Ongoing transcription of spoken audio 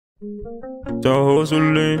to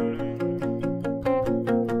hustling.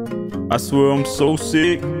 I swear I'm so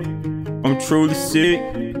sick, I'm truly sick.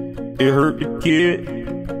 It hurt the kid,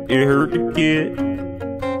 it hurt the kid.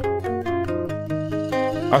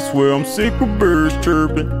 I swear I'm sick of birds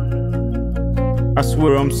chirping. I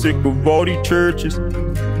swear I'm sick of all these churches.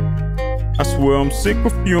 I swear I'm sick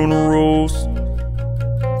of funerals.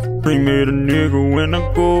 Cremate a nigga when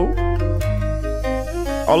I go.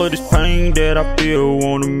 All of this pain that I feel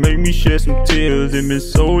wanna make me shed some tears. It's been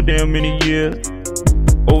so damn many years,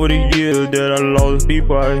 over the years, that I lost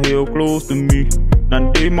people I held close to me.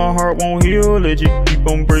 Nowadays my heart won't heal, it just keep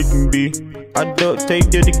on breaking me. I duct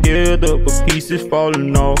taped it together, but pieces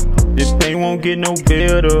falling off. This pain won't get no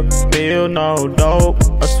better, hell no, dawg.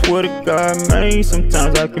 I swear to God, man,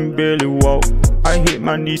 sometimes I can barely walk. I hit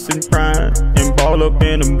my knees and crying, and ball up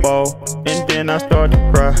in the ball. And then I start to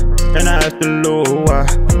cry, and I ask the Lord why.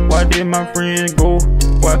 Why did my friends go?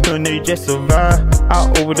 Why couldn't they just survive?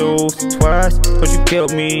 I overdosed twice, but you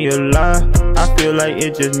kept me alive. I feel like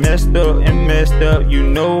it just messed up and messed up, you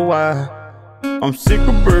know why. I'm sick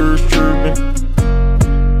of birds chirping.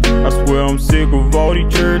 I swear I'm sick of all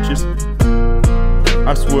these churches.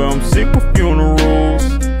 I swear I'm sick of funerals.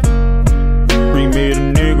 Cremate a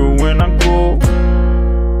nigga when I go.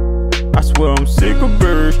 I swear I'm sick of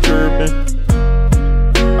birds chirping.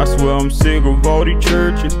 I swear I'm sick of all these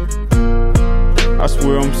churches. I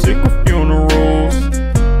swear I'm sick of funerals.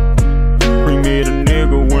 Cremate a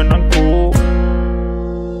nigga when I go.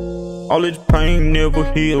 All this pain never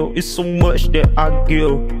heal. It's so much that I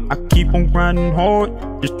give. I keep on grinding hard,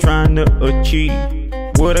 just trying to achieve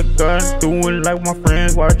what I gotta do, and like my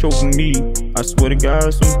friends watch over me. I swear to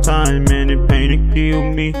God, sometimes, man, it pain to kill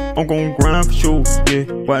me. I'm gon' grind for sure, yeah.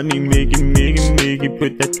 Why me make it,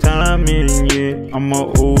 put that time in, yeah. I'm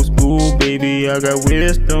a old school baby, I got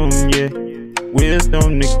wisdom, yeah.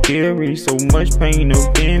 Wisdom to carry so much pain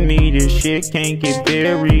up in me. This shit can't get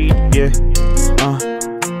buried, yeah.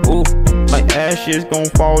 Ooh, my ashes gon'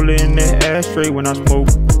 fall in that ashtray when I smoke.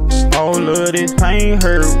 All of this pain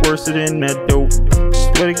hurt worse than that dope.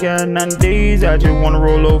 Swear to God, nowadays I just wanna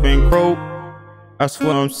roll over and croak. I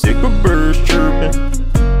swear I'm sick of birds chirping.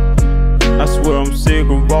 I swear I'm sick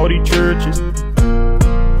of all these churches.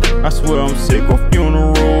 I swear I'm sick of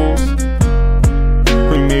funerals.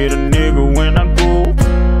 Cremate a nigga when I go.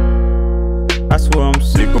 I swear I'm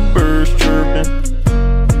sick of birds chirping.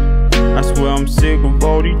 I swear I'm sick of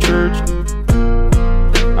all these churches.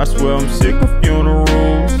 I swear I'm sick of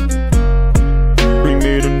funerals.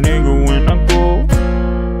 Cremate a nigga when I go.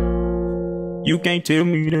 You can't tell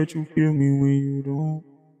me that you feel me when you don't.